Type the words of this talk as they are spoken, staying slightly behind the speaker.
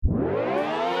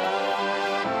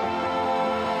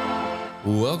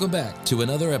Welcome back to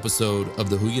another episode of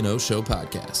the Who You Know Show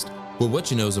podcast, where what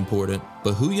you know is important,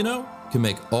 but who you know can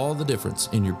make all the difference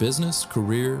in your business,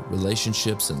 career,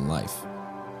 relationships, and life.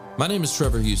 My name is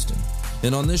Trevor Houston,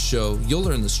 and on this show, you'll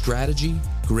learn the strategy,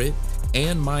 grit,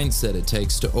 and mindset it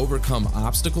takes to overcome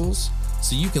obstacles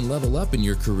so you can level up in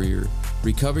your career,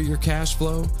 recover your cash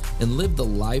flow, and live the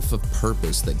life of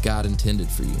purpose that God intended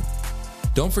for you.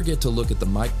 Don't forget to look at the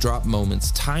mic drop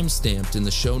moments time-stamped in the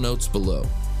show notes below.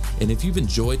 And if you've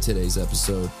enjoyed today's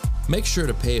episode, make sure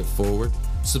to pay it forward,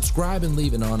 subscribe, and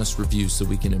leave an honest review so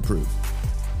we can improve.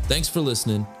 Thanks for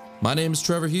listening. My name is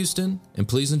Trevor Houston, and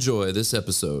please enjoy this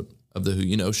episode of the Who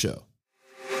You Know Show.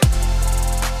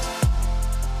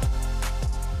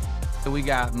 We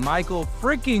got Michael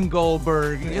freaking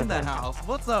Goldberg in the house.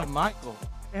 What's up, Michael?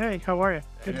 Hey, how are you?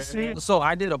 Good to see you. So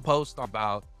I did a post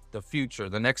about the future,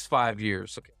 the next 5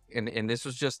 years. And this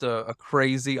was just a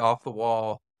crazy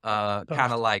off-the-wall kind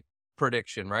of like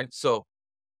prediction, right? So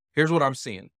here's what I'm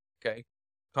seeing, okay?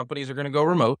 Companies are going to go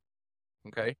remote,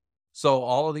 okay? So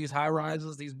all of these high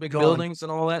rises, these big buildings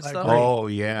and all that stuff. Oh,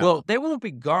 yeah. Well, they won't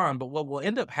be gone, but what will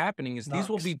end up happening is these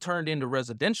will be turned into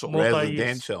residential.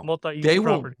 Residential. Multi-use They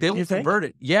property. will convert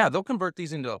it. Yeah, they'll convert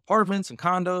these into apartments and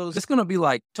condos. It's going to be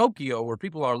like Tokyo, where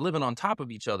people are living on top of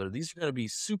each other. These are going to be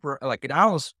super, like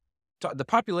Dallas, the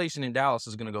population in Dallas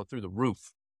is going to go through the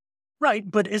roof. Right,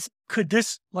 but could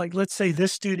this, like, let's say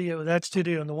this studio, that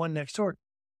studio, and the one next door,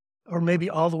 or maybe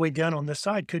all the way down on this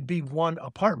side, could be one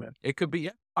apartment? It could be.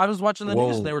 Yeah. I was watching the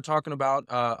news, and they were talking about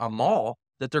a mall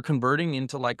that they're converting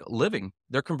into like living.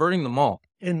 They're converting the mall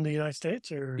In the United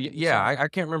States, or? Yeah, I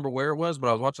can't remember where it was, but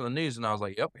I was watching the news, and I was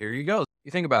like, "Yep, here you go."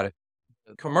 You think about it.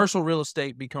 Commercial real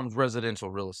estate becomes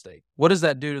residential real estate. What does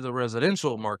that do to the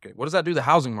residential market? What does that do to the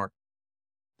housing market?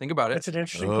 Think about it. That's an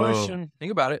interesting question.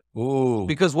 Think about it. Ooh.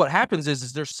 Because what happens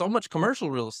is there's so much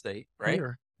commercial real estate, right?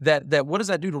 Here. That what does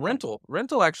that do to rental?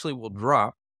 Rental actually will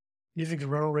drop. You think the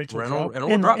rental rates will Rental drop?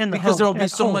 will drop in the because there will home- be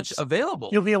at so much homes. available.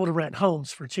 You'll be able to rent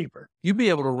homes for cheaper. You'd be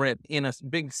able to rent in a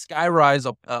big skyrise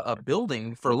a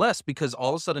building for less because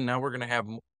all of a sudden now we're going to have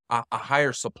a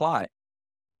higher supply.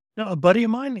 Now, a buddy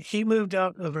of mine, he moved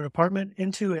out of an apartment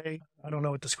into I don't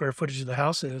know what the square footage of the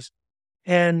house is,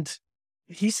 and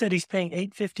he said he's paying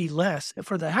 $850 less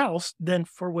for the house than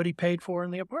for what he paid for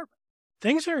in the apartment.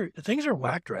 Things are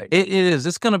whacked right now. It is.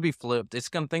 It's going to be flipped.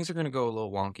 Things are going to go a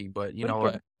little wonky, but you know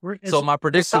what? It's- So my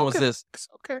prediction was okay. this. It's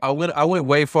okay. I went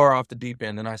way far off the deep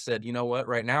end, and I said, you know what?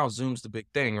 Right now, Zoom's the big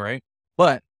thing, right?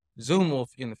 But Zoom will,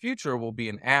 in the future, will be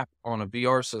an app on a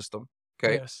VR system.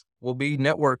 Okay, Yes. we'll be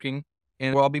networking,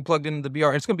 and we'll all be plugged into the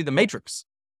VR. It's going to be the Matrix.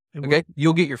 It will. Okay,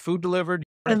 you'll get your food delivered.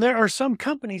 And there are some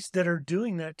companies that are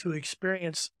doing that to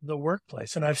experience the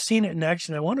workplace. And I've seen it in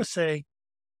action. I want to say,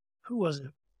 who was it?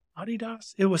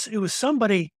 Adidas? It was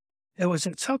somebody, it was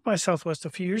at South by Southwest a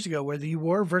few years ago where you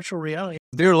wore virtual reality.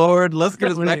 Dear Lord, let's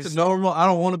get us back to Please. normal. I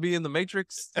don't want to be in the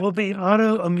Matrix. Will be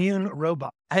autoimmune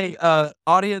robot. Hey,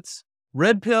 audience,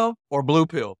 red pill or blue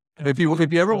pill? If you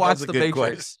ever watched That's a the good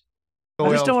Matrix. I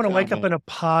just don't want to wake up in a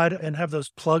pod and have those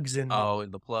plugs in. Oh,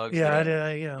 and the plugs. yeah,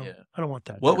 Yeah. I don't want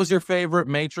that. What was your favorite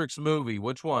Matrix movie?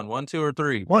 Which one? 1, 2, or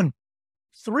 3? 1?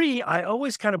 3, I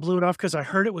always kind of blew it off because I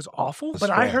heard it was awful, but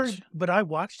I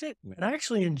watched it and I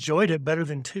actually enjoyed it better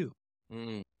than 2.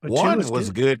 Mm. But 2 One was was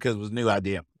good. good because it was a new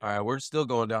idea. All right, we're still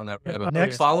going down that rabbit.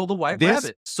 Next. Follow the white This-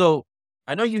 rabbit. So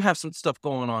I know you have some stuff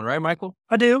going on, right, Michael?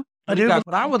 I do. What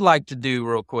I would like to do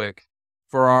real quick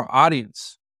for our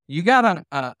audience, you got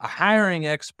a hiring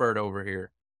expert over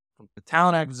here from the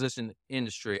talent acquisition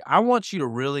industry. I want you to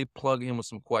really plug in with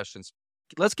some questions.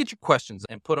 Let's get your questions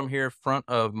and put them here in front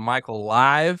of Michael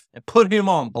live and put him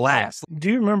on blast. Do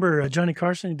you remember Johnny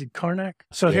Carson did Karnak?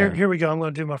 So Yeah. here we go. I'm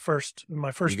going to do my first You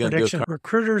gonna do prediction.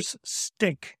 Recruiters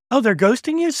stink. Oh, they're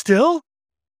ghosting you still?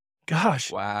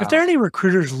 Gosh. Wow. If there are any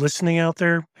recruiters listening out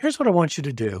there, here's what I want you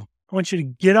to do. I want you to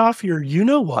get off your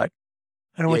you-know-what,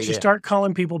 and I want you to start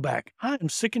calling people back. I am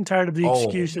sick and tired of the Oh,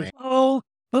 excuses. man. Oh,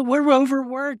 but we're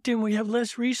overworked and we have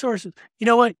less resources. You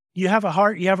know what? You have a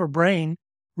heart, you have a brain.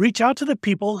 Reach out to the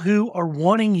people who are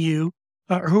wanting you,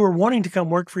 who are wanting to come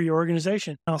work for your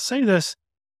organization. I'll say this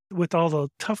with all the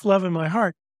tough love in my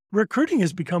heart. Recruiting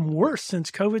has become worse since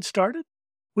COVID started.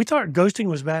 We thought ghosting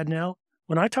was bad now.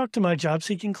 When I talk to my job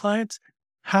seeking clients,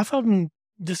 half of them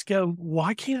just go,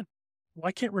 why can't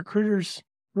recruiters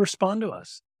respond to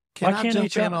us? Can Why I can't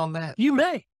jump in HR? on that? You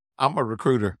may. I'm a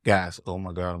recruiter, guys. Oh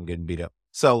my God, I'm getting beat up.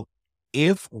 So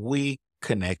if we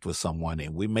connect with someone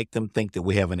and we make them think that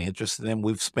we have an interest in them,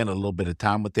 we've spent a little bit of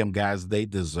time with them, guys, they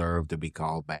deserve to be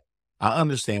called back. I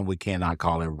understand we cannot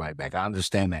call everybody back. I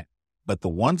understand that. But the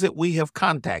ones that we have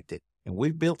contacted, and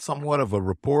we've built somewhat of a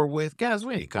rapport with, guys,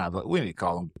 we need to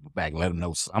call them back and let them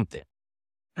know something.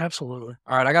 Absolutely.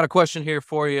 All right, I got a question here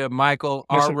for you, Michael.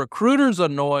 Yes, Are sir. recruiters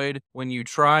annoyed when you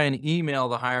try and email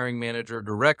the hiring manager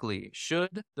directly?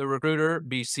 Should the recruiter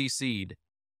be CC'd?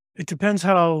 It depends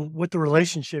what the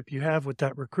relationship you have with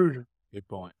that recruiter. Good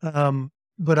point.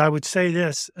 But I would say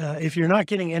this, if you're not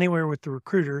getting anywhere with the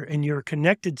recruiter and you're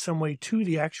connected some way to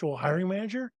the actual hiring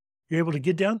manager, you're able to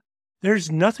get down,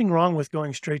 there's nothing wrong with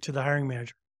going straight to the hiring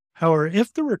manager. However,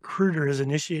 if the recruiter has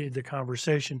initiated the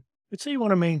conversation, let's say you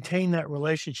want to maintain that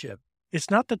relationship.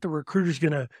 It's not that the recruiter's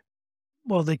going to,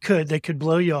 well, they could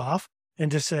blow you off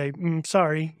and just say,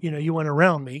 sorry, you went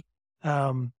around me.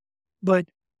 But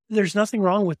there's nothing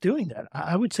wrong with doing that.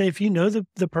 I would say if you know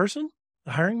the person,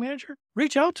 the hiring manager,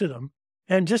 reach out to them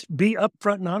and just be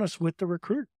upfront and honest with the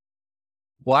recruiter.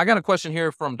 Well, I got a question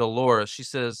here from Dolores. She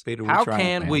says, Peter, how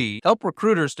can we help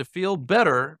recruiters to feel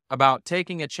better about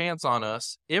taking a chance on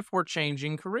us if we're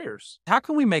changing careers? How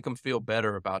can we make them feel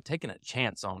better about taking a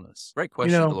chance on us? Great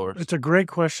question, Dolores. It's a great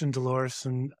question, Dolores,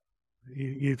 and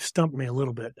you've stumped me a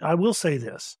little bit. I will say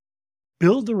this.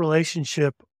 Build the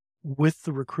relationship with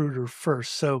the recruiter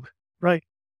first. So, right,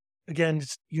 again,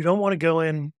 you don't want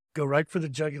to go right for the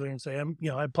jugular and say,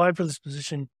 I applied for this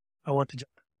position. I want the job.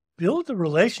 Build the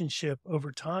relationship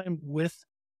over time with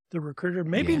the recruiter,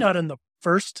 maybe not in the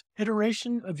first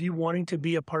iteration of you wanting to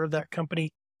be a part of that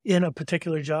company in a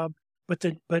particular job,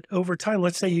 but over time,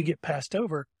 let's say you get passed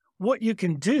over, what you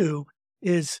can do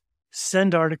is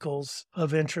send articles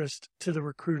of interest to the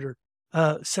recruiter,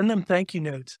 send them thank you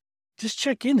notes, just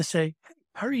check in to say, hey,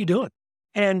 how are you doing?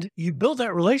 And you build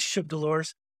that relationship,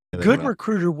 Dolores. Good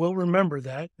recruiter will remember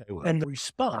that and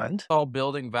respond. It's all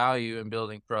building value and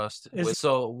building trust.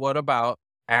 So what about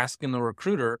asking the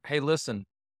recruiter, hey, listen,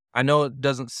 I know it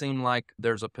doesn't seem like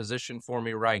there's a position for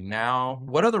me right now.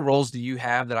 What other roles do you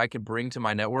have that I could bring to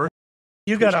my network?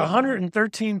 You got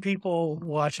 113 people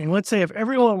watching. Let's say if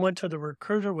everyone went to the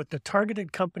recruiter with the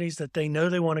targeted companies that they know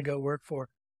they want to go work for.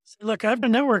 Say, look, I have a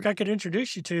network I could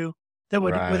introduce you to that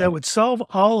would solve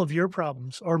all of your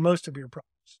problems or most of your problems.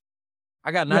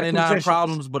 I got 99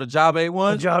 problems, but a job ain't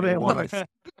one. A job ain't one.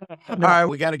 All right,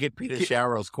 we got to get Peter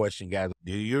Sharrow's question, guys.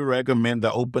 Do you recommend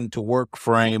the open to work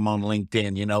frame on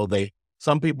LinkedIn?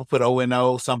 Some people put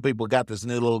O&O, some people got this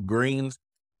new little green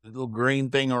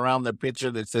thing around the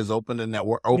picture that says open to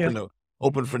network,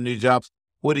 open for new jobs.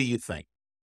 What do you think?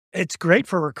 It's great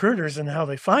for recruiters and how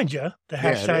they find you. The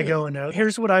hashtag O&O.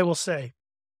 Here's what I will say.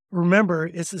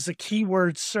 Remember, this is a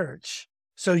keyword search.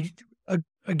 So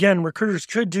again, recruiters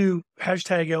could do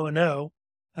hashtag O&O.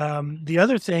 The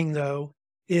other thing, though,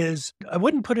 is I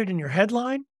wouldn't put it in your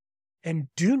headline and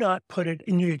do not put it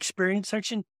in your experience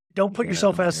section. Don't put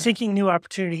yourself as seeking new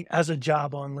opportunity as a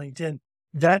job on LinkedIn.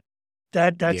 That's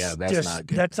not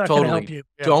going to help you.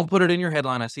 Yeah. Don't put it in your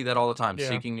headline. I see that all the time.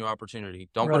 Seeking new opportunity.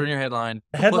 Don't put it in your headline.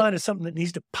 The headline is something that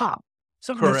needs to pop.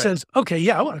 Something that says, okay,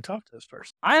 I want to talk to this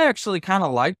person. I actually kind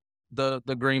of like the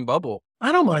green bubble.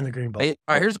 I don't mind the green bubble. Hey,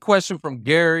 all right, here's a question from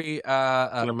Gary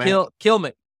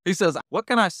Kilmick. He says, what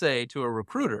can I say to a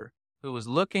recruiter who is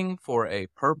looking for a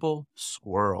purple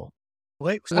squirrel?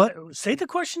 Wait, what? Say the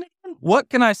question again. What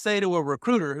can I say to a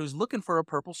recruiter who's looking for a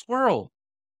purple squirrel?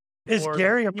 Is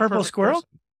Gary a purple squirrel?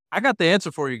 I got the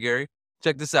answer for you, Gary.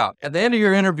 Check this out. At the end of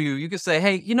your interview, you can say,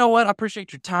 hey, you know what? I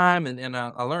appreciate your time. And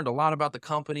I learned a lot about the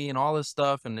company and all this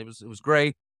stuff. And it was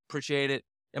great. Appreciate it.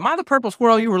 Am I the purple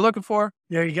squirrel you were looking for?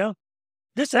 There you go.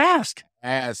 Just ask.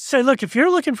 Say, look, if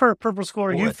you're looking for a purple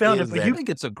squirrel, you found it. But you think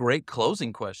it's a great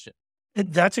closing question.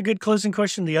 That's a good closing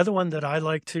question. The other one that I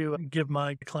like to give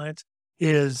my clients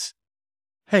is,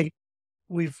 hey,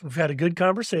 we've had a good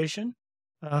conversation.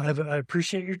 I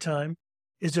appreciate your time.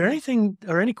 Is there anything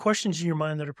or any questions in your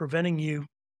mind that are preventing you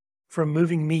from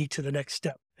moving me to the next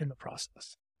step in the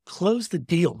process? Close the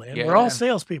deal, man. We're all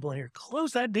salespeople in here.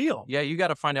 Close that deal. Yeah, you got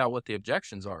to find out what the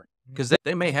objections are because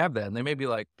they may have that and they may be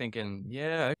like thinking,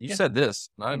 you said this.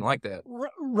 I didn't like that.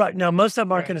 Right. Now, most of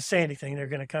them aren't going to say anything. They're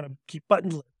going to kind of keep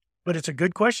buttoned lip. But it's a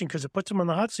good question because it puts them on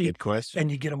the hot seat. Good question.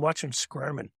 And you get them watching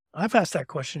squirming. I've asked that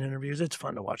question in interviews. It's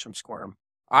fun to watch them squirm.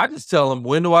 I just tell them,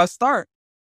 when do I start?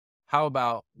 How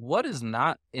about what is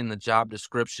not in the job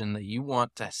description that you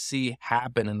want to see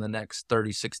happen in the next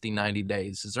 30, 60, 90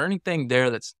 days? Is there anything there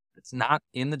that's not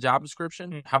in the job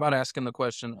description? How about asking the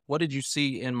question, what did you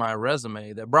see in my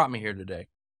resume that brought me here today?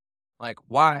 Like,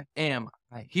 why am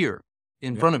I here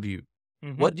in front of you?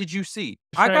 What did you see?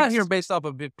 I got here based off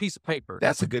a piece of paper.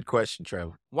 That's a good question,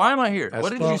 Trevor. Why am I here?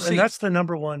 What did you see? And that's the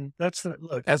number one. That's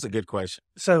a good question.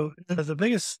 So the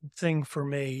biggest thing for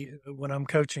me when I'm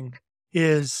coaching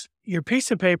is your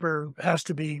piece of paper has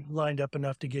to be lined up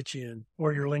enough to get you in,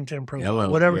 or your LinkedIn profile, Hello,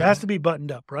 whatever. It yeah. has to be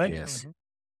buttoned up, right? Yes.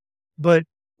 But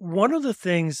one of the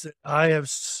things that I have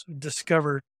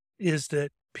discovered is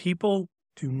that people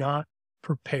do not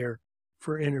prepare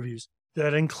for interviews.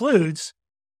 That includes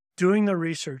doing the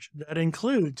research. That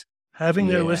includes having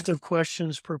their Yeah. list of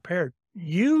questions prepared.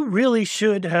 You really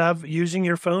should have, using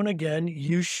your phone again,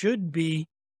 you should be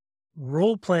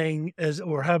role playing as,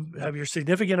 or have your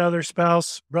significant other,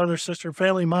 spouse, brother, sister,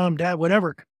 family, mom, dad,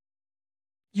 whatever.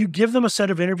 You give them a set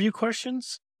of interview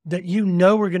questions that you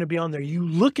know are going to be on there. You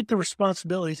look at the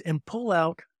responsibilities and pull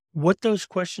out what those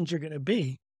questions are going to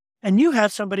be. And you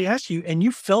have somebody ask you and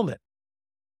you film it.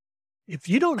 If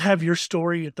you don't have your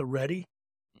story at the ready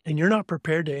and you're not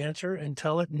prepared to answer and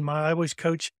tell it, and I always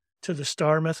coach to the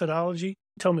STAR methodology,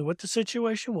 tell me what the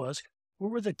situation was,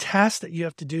 what were the tasks that you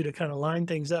have to do to kind of line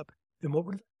things up, then what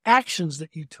were the actions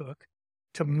that you took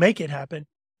to make it happen,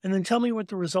 and then tell me what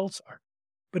the results are.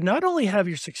 But not only have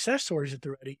your success stories at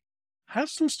the ready, have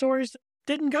some stories that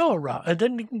didn't go around,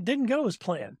 didn't go as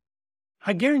planned.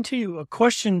 I guarantee you a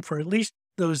question for at least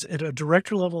those at a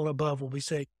director level and above will be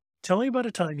say, tell me about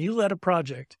a time you led a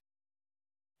project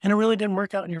and it really didn't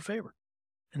work out in your favor.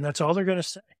 And that's all they're going to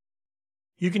say.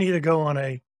 You can either go on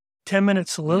a 10-minute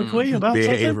soliloquy about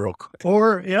something, Behavioral.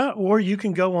 or you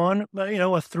can go on,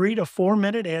 a 3 to 4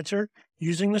 minute answer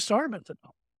using the STAR method.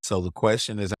 So the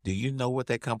question is, do you know what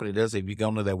that company does? If you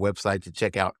go to their website to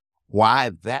check out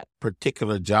why that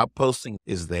particular job posting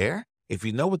is there, if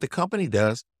you know what the company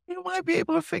does, you might be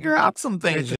able to figure out some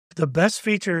things. The best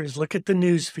feature is look at the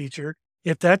news feature.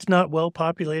 If that's not well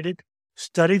populated,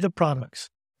 study the products.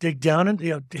 Dig down and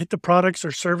hit the products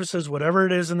or services, whatever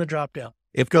it is in the drop down.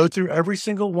 Go through every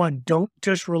single one. Don't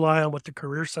just rely on what the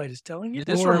career site is telling you.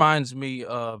 This reminds me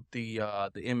of the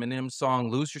Eminem song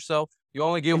 "Lose Yourself." You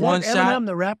only get Is one that shot. Eminem,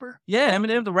 the rapper? Yeah,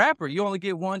 Eminem the rapper. You only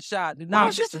get one shot. Now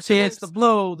it's just a chance to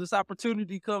blow. This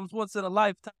opportunity comes once in a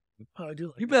lifetime. Oh, I do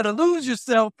like You it. better lose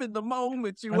yourself in the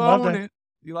moment. You I love own that. it.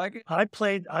 You like it?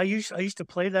 I used to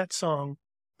play that song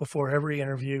before every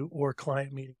interview or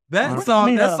client meeting. That Look song,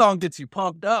 me that up. song gets you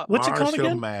pumped up. What's it called Marshall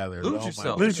again? Mathers. Lose Oh, my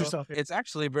yourself. Lose yourself. It's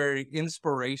actually very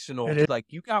inspirational. It is. Like,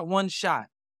 you got one shot.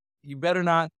 You better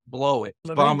not blow it.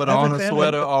 Let me- Vomit I've on been a fan of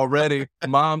sweater it. already.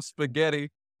 Mom's spaghetti.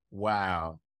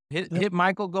 Wow. Hit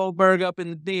Michael Goldberg up in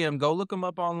the DM. Go look him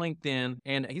up on LinkedIn.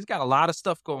 And he's got a lot of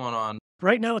stuff going on.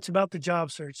 Right now, it's about the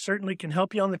job search. Certainly can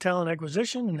help you on the talent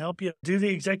acquisition and help you do the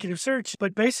executive search.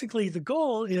 But basically, the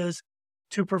goal is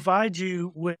to provide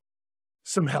you with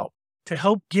some help to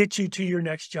help get you to your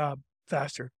next job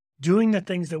faster, doing the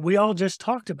things that we all just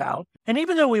talked about. And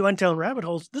even though we went down rabbit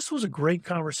holes, this was a great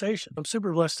conversation. I'm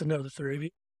super blessed to know the three of you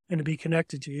and to be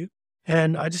connected to you.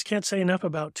 And I just can't say enough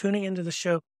about tuning into the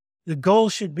show. The goal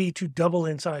should be to double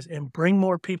in size and bring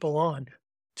more people on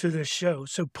to this show.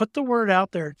 So put the word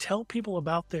out there. Tell people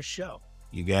about this show.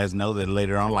 You guys know that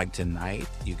later on, like tonight,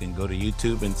 you can go to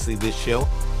YouTube and see this show.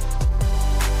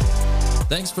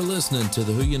 Thanks for listening to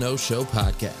the Who You Know Show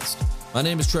podcast. My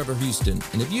name is Trevor Houston,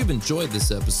 and if you've enjoyed this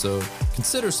episode,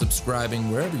 consider subscribing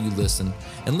wherever you listen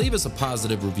and leave us a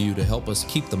positive review to help us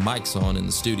keep the mics on in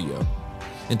the studio.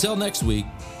 Until next week,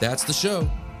 that's the show.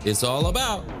 It's all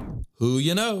about Who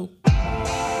You Know.